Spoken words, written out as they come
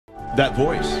That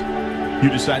voice. You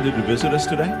decided to visit us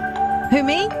today? Who,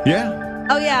 me? Yeah.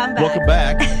 Oh, yeah, I'm back. Welcome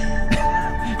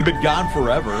back. You've been gone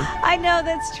forever. I know,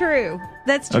 that's true.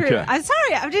 That's true. Okay. I'm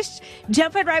sorry. I'm just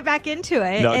jumping right back into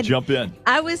it. No, And jump in.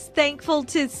 I was thankful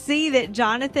to see that,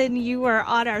 Jonathan, you were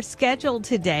on our schedule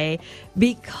today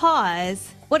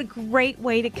because what a great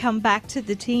way to come back to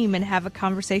the team and have a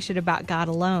conversation about God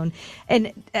alone.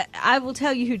 And I will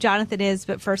tell you who Jonathan is,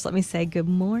 but first let me say good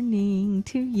morning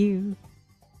to you.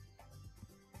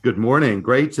 Good morning.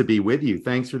 Great to be with you.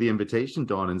 Thanks for the invitation,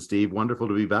 Dawn and Steve. Wonderful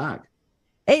to be back.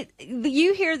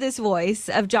 You hear this voice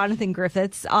of Jonathan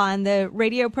Griffiths on the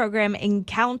radio program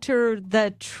Encounter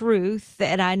the Truth,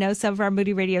 and I know some of our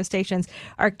Moody radio stations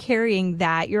are carrying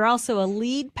that. You're also a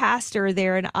lead pastor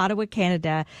there in Ottawa,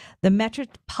 Canada, the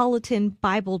Metropolitan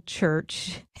Bible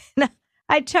Church.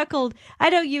 I chuckled. I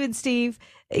know you and Steve,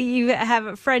 you have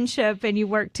a friendship and you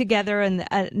work together in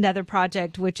another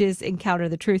project, which is Encounter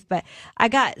the Truth. But I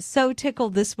got so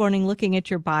tickled this morning looking at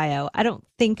your bio. I don't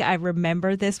think I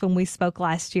remember this when we spoke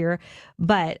last year,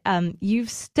 but you've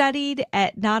studied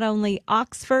at not only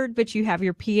Oxford, but you have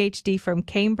your PhD from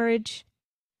Cambridge.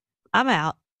 I'm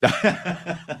out.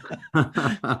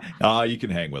 Oh, you can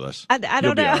hang with us. I don't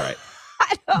You'll be know. all right.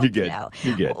 I don't You're good. know.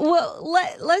 You're good.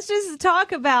 Well, let's just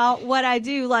talk about what I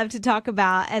do love to talk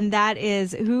about, and that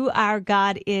is who our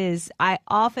God is. I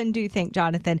often do think,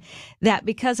 Jonathan, that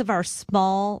because of our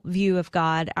small view of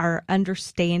God, our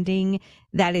understanding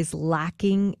that is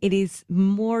lacking, it is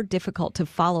more difficult to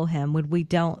follow him when we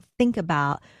don't think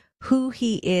about who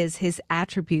he is, his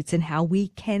attributes, and how we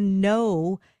can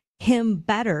know him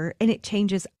better, and it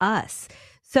changes us.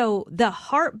 So the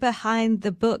heart behind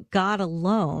the book, God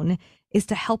Alone, is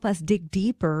to help us dig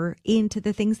deeper into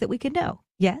the things that we can know.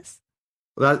 Yes?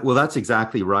 Well, that's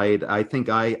exactly right. I think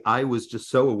I was just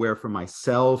so aware for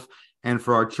myself and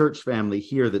for our church family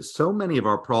here that so many of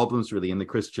our problems really in the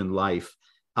Christian life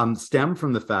stem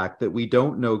from the fact that we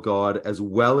don't know God as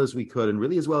well as we could and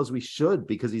really as well as we should,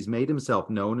 because he's made himself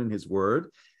known in his word.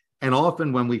 And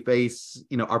often when we face,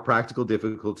 our practical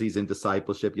difficulties in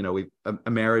discipleship, we've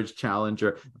a marriage challenge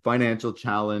or a financial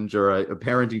challenge or a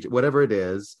parenting, whatever it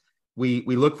is, we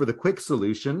look for the quick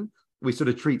solution. We sort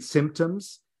of treat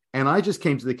symptoms. And I just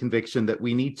came to the conviction that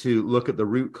we need to look at the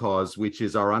root cause, which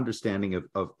is our understanding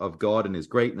of God and his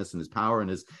greatness and his power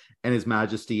and his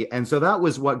majesty. And so that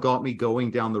was what got me going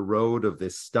down the road of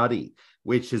this study,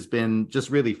 which has been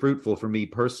just really fruitful for me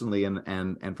personally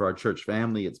and for our church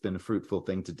family. It's been a fruitful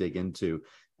thing to dig into.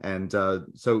 And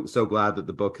so glad that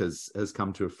the book has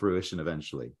come to a fruition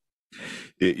eventually.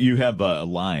 You have a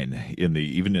line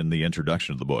even in the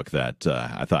introduction of the book that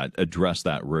I thought addressed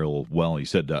that real well. You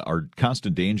said, our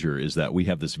constant danger is that we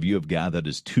have this view of God that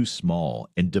is too small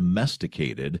and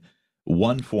domesticated,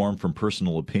 one form from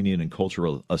personal opinion and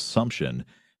cultural assumption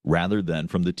rather than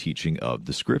from the teaching of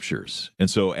the scriptures. And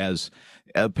so as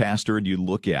a pastor, and you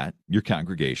look at your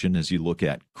congregation, as you look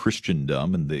at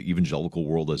Christendom and the evangelical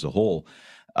world as a whole,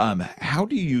 how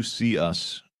do you see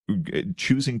us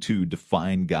choosing to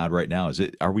define God right now?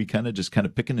 Are we kind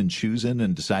of picking and choosing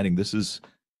and deciding this is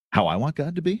how I want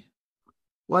God to be?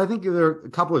 Well, I think there are a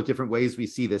couple of different ways we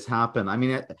see this happen. I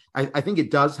mean, I think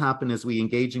it does happen as we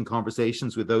engage in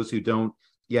conversations with those who don't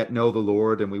yet know the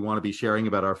Lord, and we want to be sharing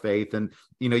about our faith. And,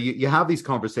 you have these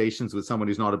conversations with someone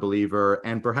who's not a believer,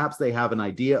 and perhaps they have an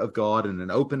idea of God and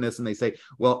an openness, and they say,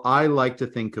 well, I like to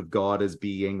think of God as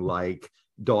being like ...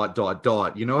 You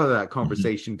know how that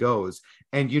conversation goes.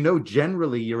 And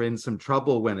generally you're in some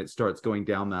trouble when it starts going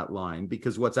down that line,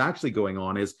 because what's actually going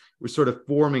on is we're sort of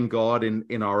forming God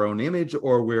in our own image,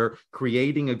 or we're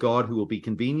creating a God who will be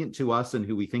convenient to us and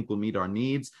who we think will meet our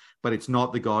needs, but it's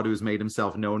not the God who has made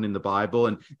himself known in the Bible.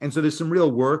 And so there's some real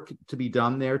work to be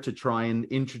done there to try and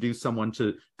introduce someone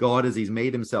to God as he's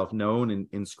made himself known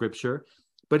in Scripture.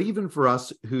 But even for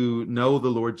us who know the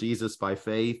Lord Jesus by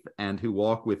faith and who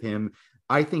walk with him,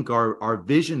 I think our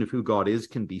vision of who God is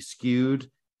can be skewed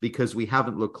because we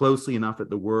haven't looked closely enough at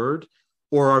the word,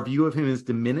 or our view of him is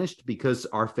diminished because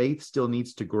our faith still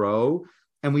needs to grow.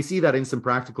 And we see that in some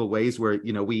practical ways where,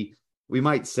 we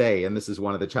might say, and this is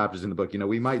one of the chapters in the book,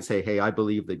 we might say, hey, I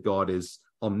believe that God is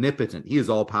omnipotent. He is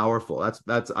all powerful.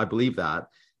 That's I believe that.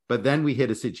 But then we hit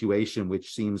a situation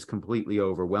which seems completely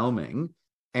overwhelming.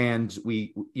 And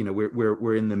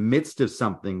we're in the midst of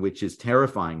something which is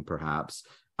terrifying, perhaps,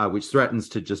 which threatens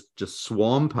to just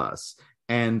swamp us.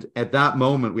 And at that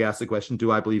moment, we ask the question,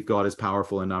 do I believe God is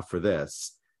powerful enough for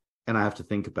this? And I have to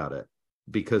think about it,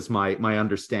 because my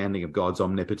understanding of God's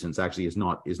omnipotence actually is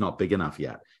not big enough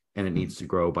yet, and it needs to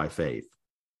grow by faith.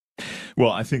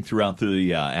 Well, I think throughout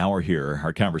the hour here,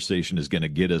 our conversation is going to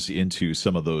get us into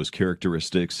some of those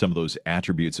characteristics, some of those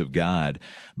attributes of God.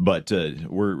 But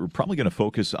we're probably going to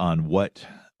focus on what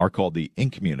are called the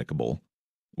incommunicable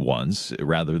ones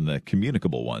rather than the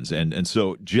communicable ones. And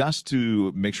so just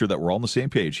to make sure that we're all on the same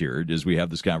page here as we have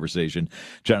this conversation,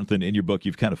 Jonathan, in your book,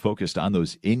 you've kind of focused on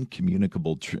those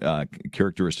incommunicable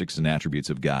characteristics and attributes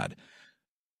of God.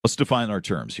 Let's define our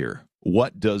terms here.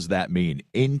 What does that mean?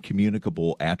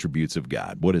 Incommunicable attributes of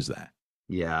God. What is that?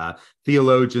 Yeah,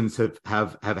 theologians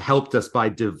have helped us by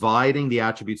dividing the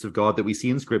attributes of God that we see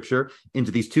in Scripture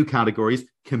into these two categories,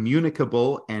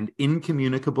 communicable and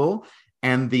incommunicable.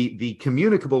 And the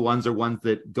communicable ones are ones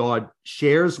that God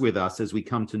shares with us as we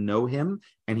come to know him,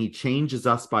 and he changes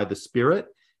us by the Spirit.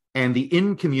 And the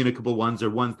incommunicable ones are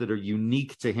ones that are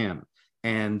unique to him.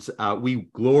 And we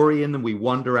glory in them, we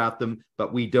wonder at them,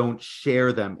 but we don't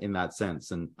share them in that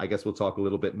sense. And I guess we'll talk a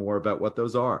little bit more about what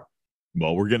those are.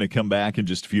 Well, we're going to come back in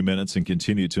just a few minutes and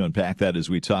continue to unpack that as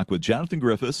we talk with Jonathan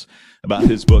Griffiths about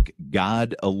his book,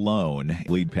 God Alone,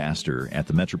 lead pastor at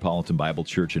the Metropolitan Bible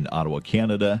Church in Ottawa,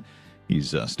 Canada.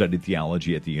 He's studied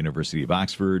theology at the University of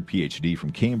Oxford, PhD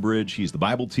from Cambridge. He's the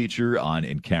Bible teacher on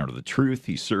Encounter the Truth.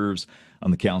 He serves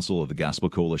on the Council of the Gospel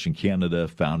Coalition Canada,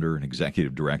 founder and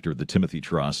executive director of the Timothy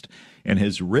Trust, and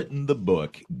has written the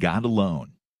book, God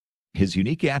Alone, His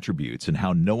Unique Attributes and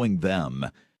How Knowing Them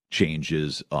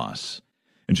Changes Us.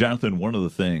 And Jonathan, one of the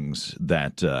things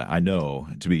that I know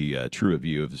to be true of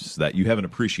you is that you have an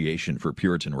appreciation for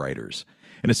Puritan writers.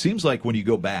 And it seems like when you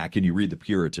go back and you read the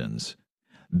Puritans,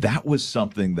 that was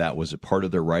something that was a part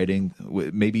of their writing,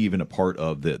 maybe even a part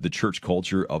of the church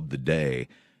culture of the day,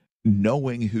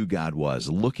 knowing who God was,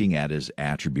 looking at his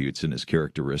attributes and his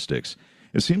characteristics.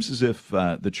 It seems as if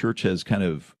the church has kind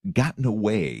of gotten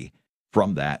away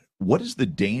from that. What is the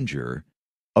danger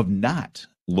of not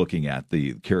looking at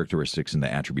the characteristics and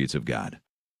the attributes of God?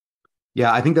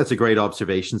 Yeah, I think that's a great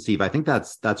observation, Steve. I think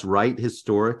that's right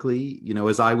historically. You know,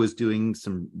 as I was doing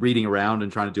some reading around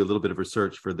and trying to do a little bit of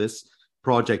research for this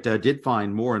project, I did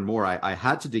find more and more I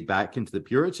had to dig back into the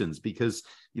Puritans because,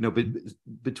 you know,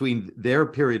 between their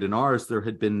period and ours, there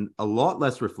had been a lot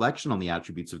less reflection on the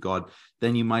attributes of God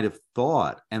than you might have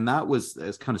thought. And that was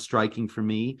kind of striking for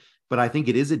me. But I think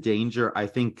it is a danger. I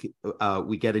think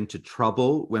we get into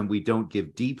trouble when we don't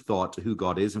give deep thought to who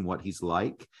God is and what he's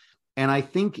like. And I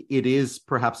think it is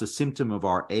perhaps a symptom of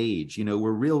our age. You know,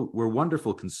 we're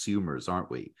wonderful consumers, aren't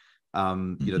we?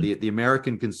 You know, the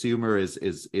American consumer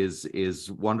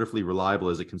is wonderfully reliable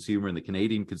as a consumer, and the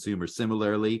Canadian consumer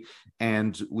similarly.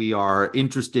 And we are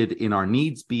interested in our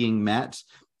needs being met,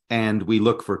 and we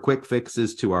look for quick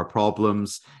fixes to our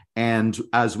problems. And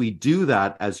as we do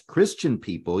that as Christian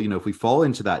people, you know, if we fall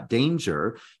into that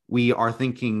danger, we are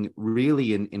thinking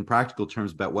really in practical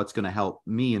terms about what's going to help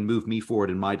me and move me forward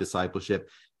in my discipleship.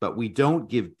 But we don't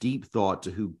give deep thought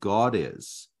to who God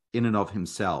is in and of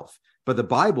himself. But the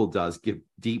Bible does give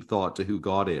deep thought to who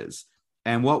God is.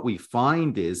 And what we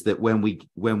find is that when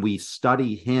we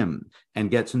study him and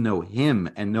get to know him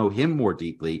and know him more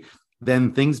deeply,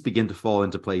 then things begin to fall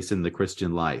into place in the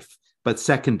Christian life. But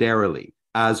secondarily,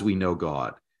 as we know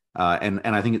God. And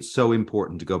I think it's so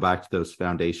important to go back to those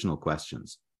foundational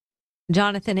questions.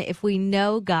 Jonathan, if we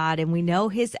know God and we know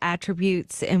his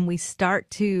attributes and we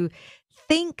start to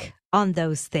think on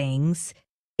those things,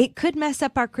 it could mess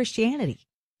up our Christianity.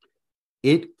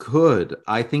 It could.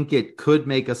 I think it could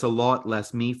make us a lot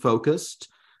less me-focused.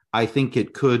 I think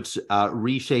it could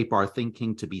reshape our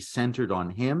thinking to be centered on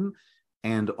him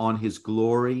and on his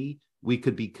glory. We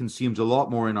could be consumed a lot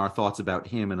more in our thoughts about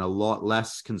him and a lot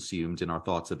less consumed in our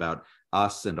thoughts about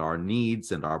us and our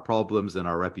needs and our problems and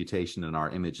our reputation and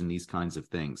our image and these kinds of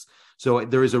things. So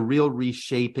there is a real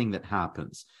reshaping that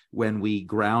happens when we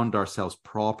ground ourselves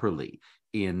properly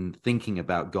in thinking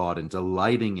about God and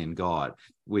delighting in God,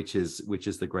 which is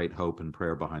the great hope and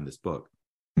prayer behind this book.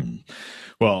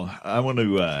 Well, I want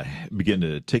to begin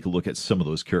to take a look at some of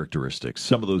those characteristics,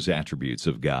 some of those attributes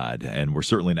of God, and we're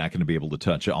certainly not going to be able to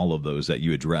touch all of those that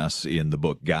you address in the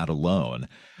book God Alone.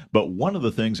 But one of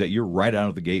the things that you're right out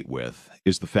of the gate with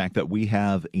is the fact that we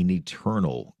have an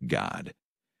eternal God.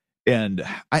 And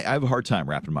I have a hard time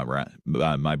wrapping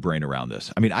my brain around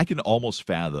this. I mean, I can almost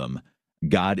fathom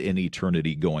God in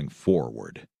eternity going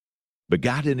forward, but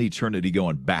God in eternity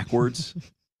going backwards,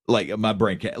 like my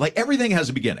brain can't, like everything has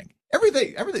a beginning,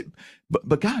 everything,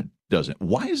 but God doesn't.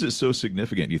 Why is it so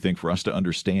significant, you think, for us to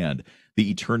understand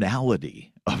the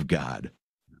eternality of God?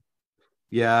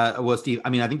 Yeah, well, Steve, I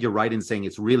mean, I think you're right in saying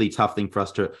it's a really tough thing for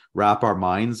us to wrap our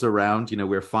minds around.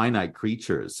 We're finite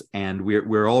creatures, and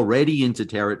we're already into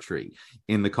territory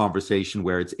in the conversation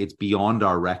where it's beyond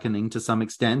our reckoning to some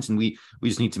extent, and we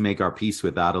just need to make our peace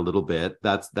with that a little bit.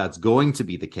 That's going to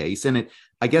be the case, and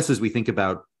I guess as we think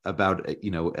about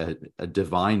a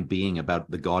divine being, about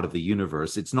the God of the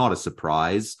universe, it's not a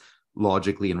surprise,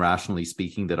 logically and rationally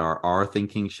speaking, that our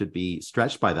thinking should be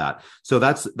stretched by that. So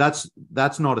that's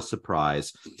not a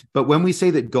surprise. But when we say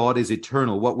that God is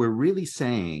eternal, what we're really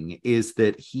saying is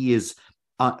that he is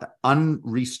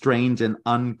unrestrained and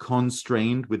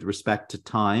unconstrained with respect to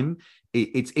time.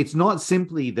 It's not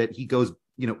simply that he goes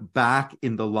back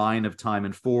in the line of time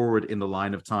and forward in the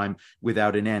line of time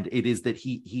without an end. It is that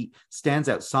he stands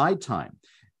outside time.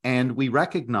 And we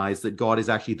recognize that God is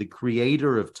actually the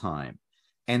creator of time.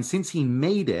 And since he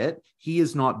made it, he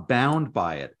is not bound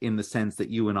by it in the sense that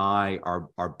you and I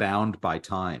are bound by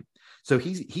time. So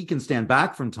he can stand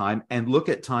back from time and look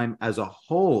at time as a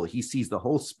whole. He sees the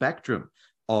whole spectrum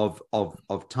of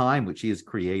time which he has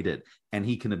created, and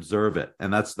he can observe it.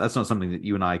 And that's not something that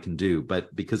you and I can do,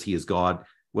 but because he is God,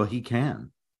 well, he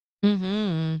can.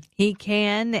 Mm-hmm. He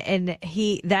can, and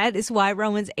that is why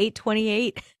Romans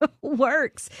 8:28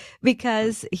 works,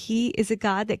 because he is a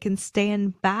God that can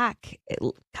stand back,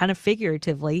 kind of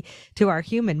figuratively, to our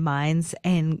human minds,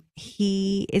 and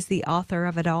he is the author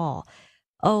of it all.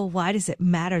 Oh, why does it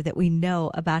matter that we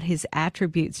know about his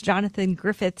attributes? Jonathan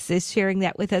Griffiths is sharing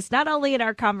that with us, not only in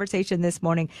our conversation this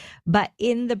morning, but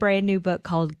in the brand new book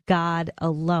called God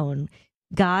Alone,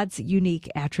 God's Unique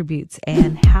Attributes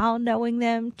and How Knowing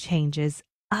Them Changes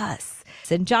Us.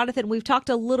 And Jonathan, we've talked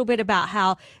a little bit about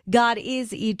how God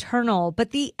is eternal,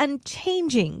 but the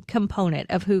unchanging component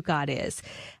of who God is,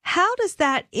 how does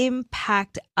that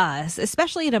impact us,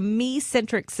 especially in a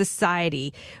me-centric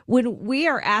society, when we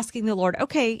are asking the Lord,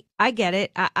 okay, I get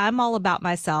it. I'm all about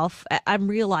myself. I'm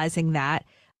realizing that.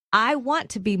 I want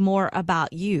to be more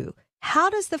about you. How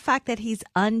does the fact that he's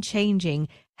unchanging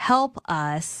help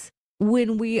us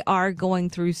when we are going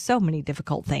through so many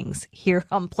difficult things here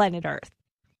on planet Earth?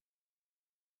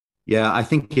 Yeah, I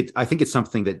think it's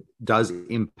something that does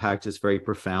impact us very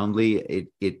profoundly.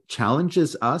 It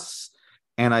challenges us,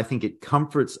 and I think it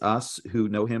comforts us who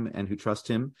know him and who trust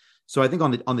him. So I think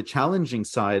on the challenging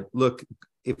side, look,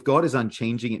 if God is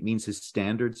unchanging, it means his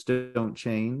standards don't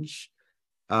change.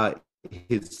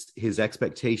 His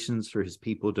expectations for his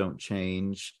people don't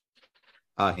change.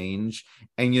 And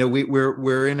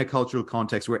we're in a cultural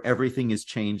context where everything is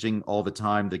changing all the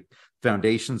time. The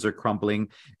foundations are crumbling,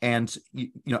 and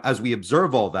as we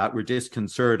observe all that, we're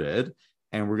disconcerted,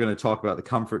 and we're going to talk about the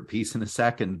comfort piece in a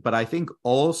second. But I think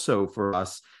also for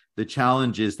us, the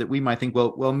challenge is that we might think,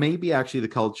 well, maybe actually the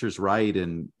culture's right,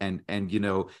 and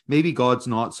maybe God's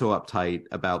not so uptight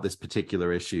about this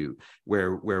particular issue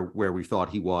where we thought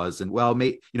he was, and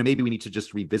maybe we need to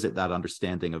just revisit that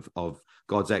understanding of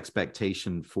God's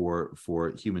expectation for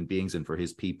human beings and for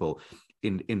his people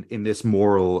in this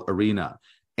moral arena.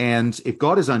 And if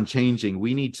God is unchanging,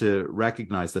 we need to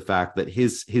recognize the fact that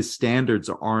his standards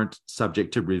aren't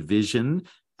subject to revision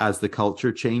as the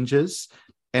culture changes.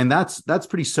 And that's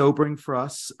pretty sobering for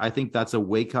us. I think that's a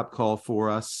wake-up call for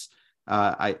us.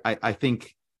 I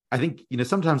think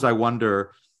sometimes I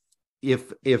wonder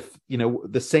if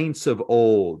the saints of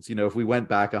old, if we went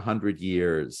back 100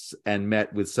 years and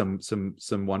met with some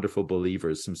wonderful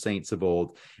believers, some saints of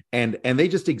old, and they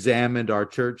just examined our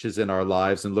churches and our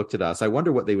lives and looked at us, I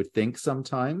wonder what they would think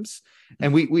sometimes.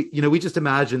 And we just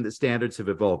imagine that standards have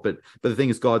evolved, but the thing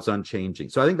is, God's unchanging.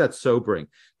 So I think that's sobering,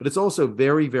 but it's also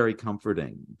very, very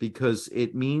comforting, because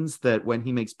it means that when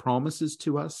he makes promises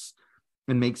to us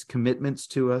and makes commitments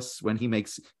to us, when he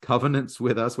makes covenants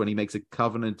with us, when he makes a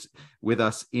covenant with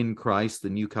us in Christ, the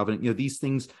new covenant, these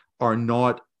things are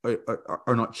not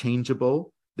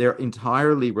changeable. They're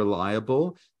entirely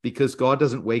reliable, because God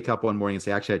doesn't wake up one morning and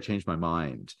say, actually, I changed my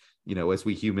mind, as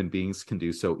we human beings can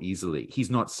do so easily. He's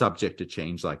not subject to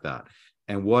change like that.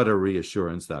 And what a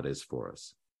reassurance that is for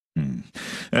us.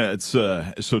 It's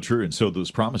so true. And so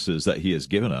those promises that he has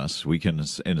given us, we can,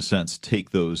 in a sense, take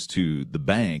those to the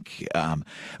bank.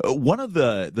 One of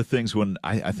the things when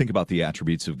I think about the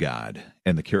attributes of God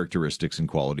and the characteristics and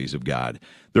qualities of God,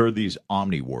 there are these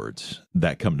omni words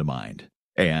that come to mind.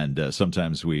 And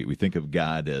sometimes we think of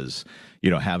God as,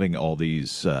 having all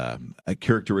these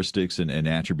characteristics and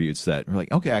attributes that are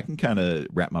like, okay, I can kind of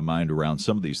wrap my mind around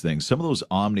some of these things. Some of those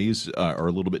omnis are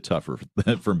a little bit tougher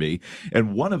for me.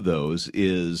 And one of those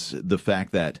is the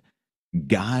fact that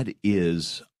God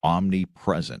is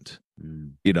omnipresent.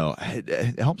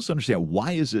 Help us understand,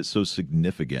 why is it so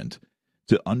significant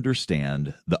to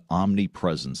understand the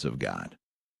omnipresence of God?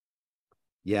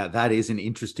 Yeah, that is an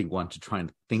interesting one to try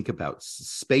and think about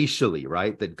spatially,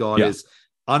 right? That God Yeah. is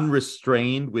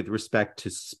unrestrained with respect to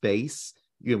space.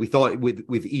 We thought with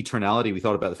eternality, we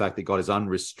thought about the fact that God is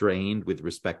unrestrained with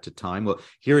respect to time. Well,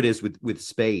 here it is with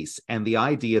space, and the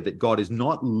idea that God is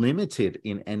not limited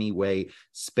in any way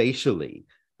spatially.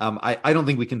 I don't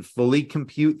think we can fully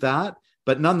compute that,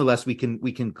 but nonetheless, we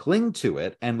can cling to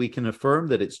it, and we can affirm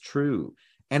that it's true.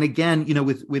 And again,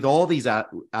 with all these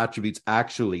attributes,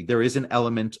 actually, there is an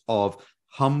element of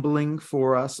humbling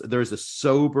for us. There's a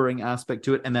sobering aspect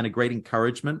to it, and then a great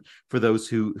encouragement for those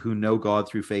who know God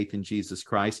through faith in Jesus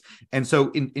Christ. And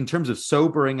so in terms of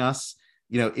sobering us,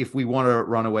 if we want to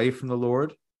run away from the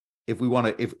Lord, if we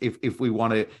want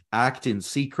to act in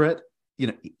secret,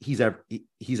 he's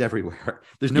everywhere.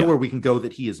 There's nowhere we can go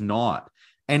that he is not.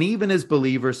 And even as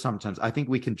believers, sometimes I think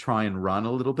we can try and run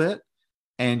a little bit.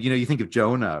 And, you think of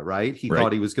Jonah, right? He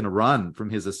thought he was going to run from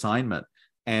his assignment,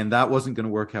 and that wasn't going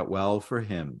to work out well for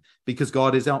him because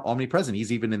God is omnipresent.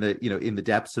 He's even in the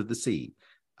depths of the sea.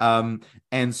 And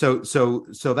so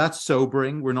that's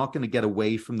sobering. We're not going to get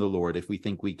away from the Lord if we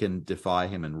think we can defy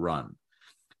him and run.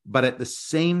 But at the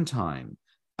same time,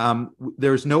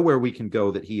 there's nowhere we can go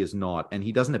that he is not, and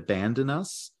he doesn't abandon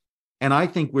us. And I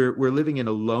think we're living in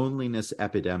a loneliness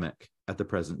epidemic at the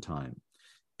present time.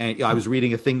 And I was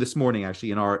reading a thing this morning, actually,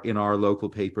 in our local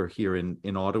paper here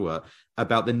in Ottawa,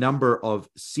 about the number of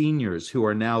seniors who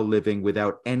are now living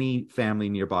without any family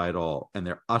nearby at all, and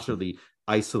they're utterly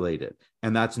isolated.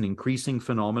 And that's an increasing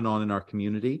phenomenon in our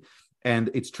community.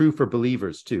 And it's true for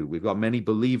believers too. We've got many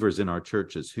believers in our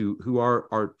churches who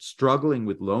are struggling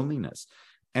with loneliness.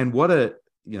 And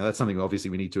that's something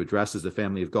obviously we need to address as the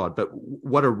family of God, but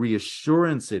what a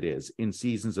reassurance it is in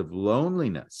seasons of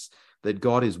loneliness that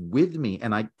God is with me,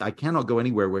 and I cannot go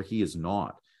anywhere where he is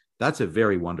not. That's a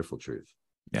very wonderful truth.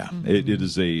 Yeah, it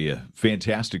is a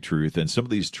fantastic truth. And some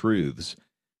of these truths,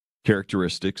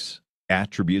 characteristics,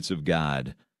 attributes of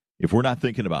God, if we're not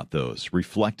thinking about those,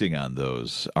 reflecting on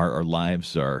those, our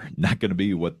lives are not going to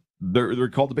be what they're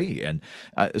called to be. And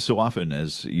so often,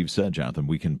 as you've said, Jonathan,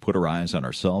 we can put our eyes on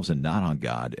ourselves and not on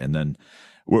God, and then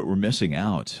we're missing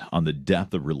out on the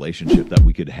depth of relationship that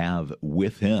we could have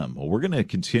with him. Well, we're going to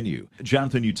continue.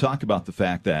 Jonathan, you talk about the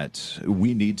fact that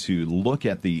we need to look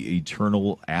at the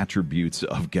eternal attributes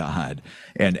of God.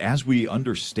 And as we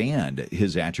understand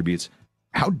his attributes,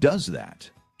 how does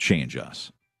that change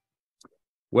us?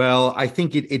 Well, I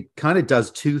think it kind of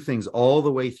does two things all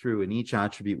the way through in each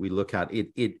attribute we look at. It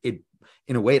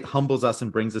in a way, it humbles us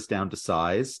and brings us down to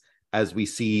size, as we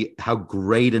see how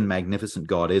great and magnificent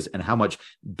God is and how much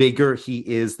bigger he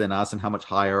is than us and how much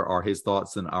higher are his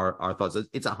thoughts than our thoughts.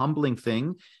 It's a humbling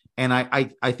thing. And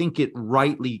I think it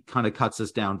rightly kind of cuts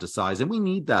us down to size. And we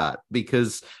need that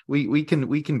because we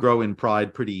can grow in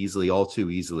pride pretty easily, all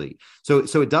too easily. So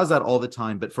it does that all the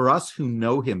time. But for us who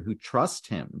know him, who trust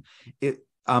him,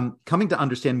 coming to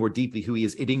understand more deeply who he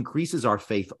is, it increases our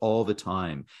faith all the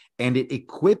time. And it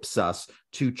equips us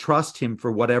to trust him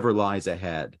for whatever lies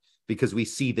ahead, because we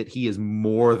see that he is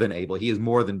more than able, he is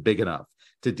more than big enough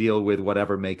to deal with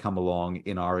whatever may come along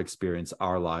in our experience,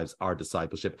 our lives, our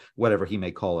discipleship, whatever he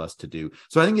may call us to do.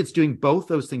 So I think it's doing both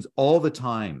those things all the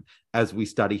time as we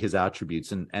study his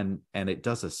attributes, and it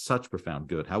does us such profound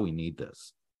good. How we need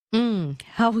this.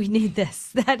 How we need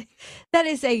this. That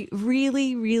is a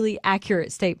really, really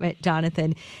accurate statement,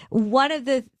 Jonathan. One of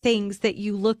the things that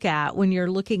you look at when you're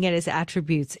looking at his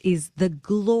attributes is the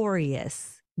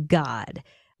glorious God.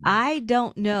 I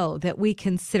don't know that we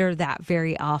consider that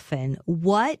very often.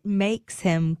 What makes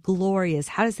him glorious?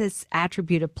 How does this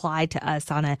attribute apply to us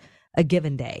on a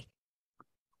given day?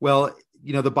 Well,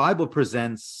 the Bible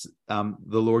presents the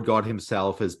Lord God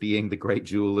himself as being the great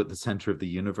jewel at the center of the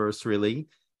universe, really.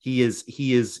 He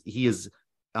is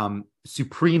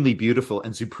supremely beautiful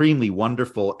and supremely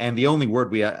wonderful. And the only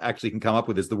word we actually can come up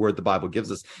with is the word the Bible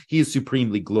gives us. He is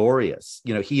supremely glorious.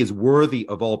 He is worthy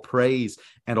of all praise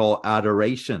and all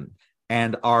adoration.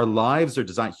 And our lives are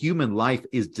designed, human life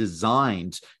is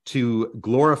designed to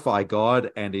glorify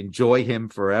God and enjoy him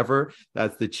forever.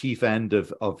 That's the chief end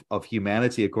of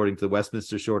humanity, according to the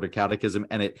Westminster Shorter Catechism.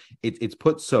 And it's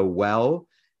put so well.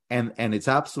 And it's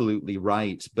absolutely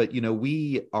right. But,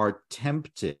 we are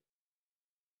tempted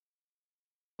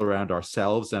around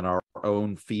ourselves and our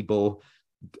own feeble,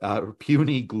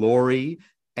 puny glory.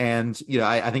 And,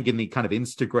 I think in the kind of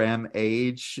Instagram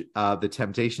age, the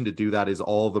temptation to do that is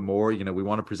all the more. We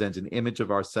want to present an image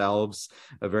of ourselves,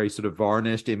 a very sort of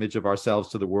varnished image of ourselves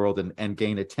to the world, and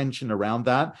gain attention around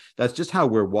that. That's just how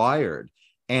we're wired.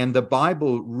 And the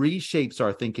Bible reshapes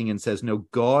our thinking and says, no,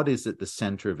 God is at the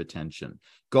center of attention.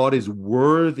 God is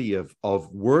worthy of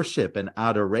worship and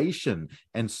adoration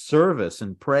and service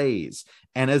and praise.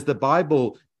 And as the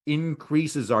Bible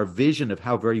increases our vision of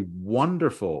how very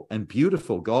wonderful and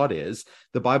beautiful God is,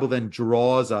 the Bible then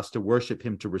draws us to worship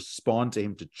him, to respond to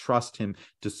him, to trust him,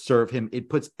 to serve him. It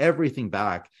puts everything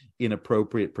back in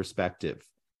appropriate perspective.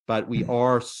 But we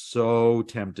are so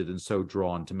tempted and so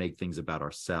drawn to make things about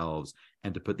ourselves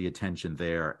and to put the attention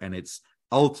there. And it's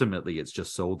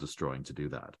just soul destroying to do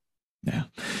that. Yeah.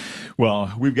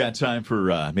 Well, we've got time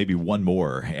for maybe one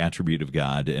more attribute of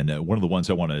God. And one of the ones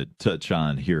I want to touch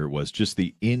on here was just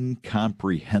the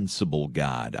incomprehensible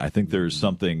God. I think there's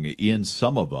something in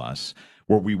some of us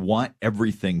where we want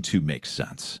everything to make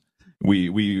sense.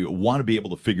 We want to be able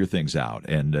to figure things out.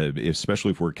 And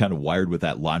especially if we're kind of wired with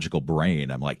that logical brain,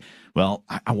 I'm like, well,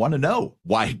 I want to know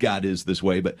why God is this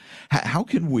way. But how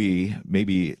can we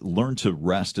maybe learn to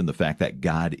rest in the fact that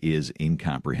God is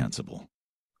incomprehensible?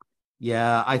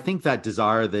 Yeah, I think that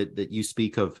desire that you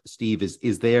speak of, Steve,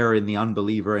 is there in the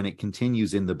unbeliever, and it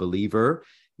continues in the believer.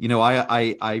 You know,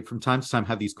 I from time to time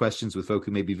have these questions with folk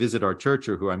who maybe visit our church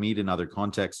or who I meet in other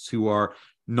contexts who are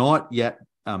not yet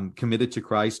committed to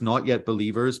Christ, not yet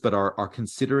believers, but are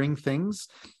considering things.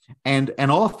 And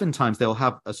oftentimes they'll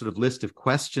have a sort of list of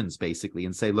questions, basically,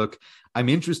 and say, look, I'm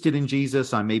interested in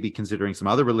Jesus. I may be considering some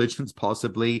other religions,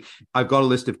 possibly. I've got a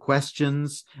list of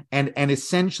questions. And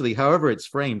essentially, however it's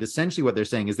framed, essentially what they're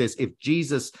saying is this: if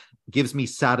Jesus gives me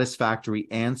satisfactory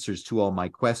answers to all my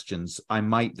questions, I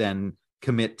might then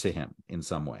commit to him in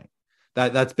some way.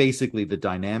 That's basically the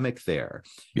dynamic there.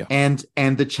 Yeah. And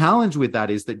the challenge with that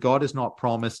is that God has not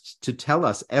promised to tell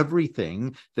us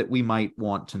everything that we might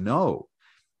want to know.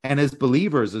 And as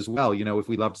believers as well, you know, if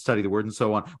we love to study the word and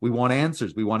so on, we want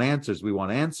answers, we want answers, we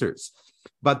want answers.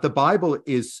 But the Bible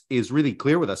is really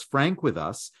clear with us, frank with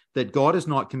us, that God is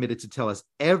not committed to tell us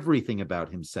everything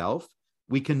about himself.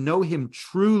 We can know him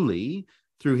truly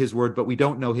through his word, but we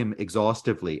don't know him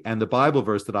exhaustively. And the Bible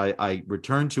verse that I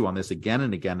return to on this again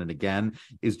and again and again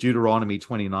is Deuteronomy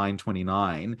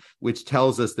 29:29, which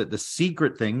tells us that the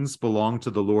secret things belong to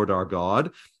the Lord our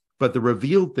God, but the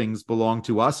revealed things belong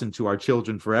to us and to our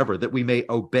children forever, that we may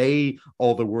obey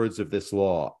all the words of this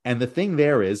law. And the thing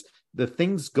there is, the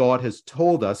things God has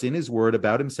told us in his word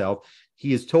about himself,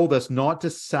 he has told us not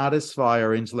to satisfy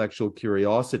our intellectual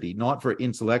curiosity, not for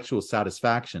intellectual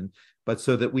satisfaction, but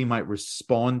so that we might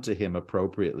respond to him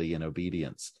appropriately in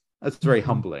obedience. That's very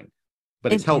humbling,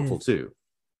 but it's helpful too.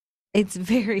 It's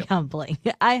very humbling.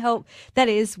 I hope that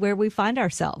is where we find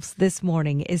ourselves this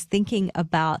morning, is thinking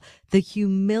about the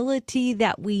humility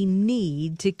that we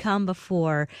need to come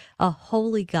before a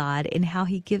holy God and how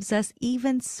he gives us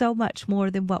even so much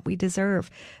more than what we deserve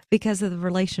because of the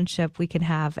relationship we can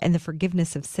have and the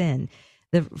forgiveness of sin,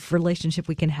 the relationship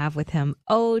we can have with him.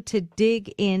 Oh, to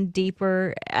dig in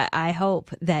deeper. I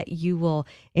hope that you will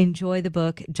enjoy the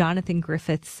book, Jonathan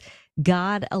Griffiths,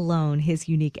 God Alone, His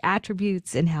Unique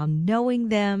Attributes and How Knowing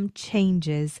Them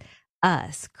Changes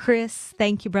Us. Chris,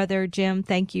 thank you, brother. Jim,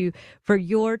 thank you for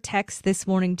your text this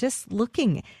morning, just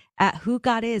looking at who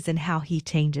God is and how he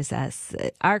changes us.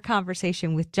 Our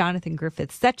conversation with Jonathan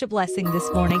Griffiths, such a blessing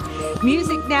this morning.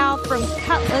 Music now from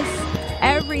Cutlass,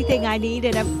 Everything I Need.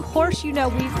 And of course, you know,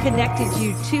 we've connected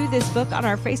you to this book on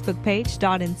our Facebook page,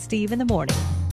 Dawn and Steve in the Morning.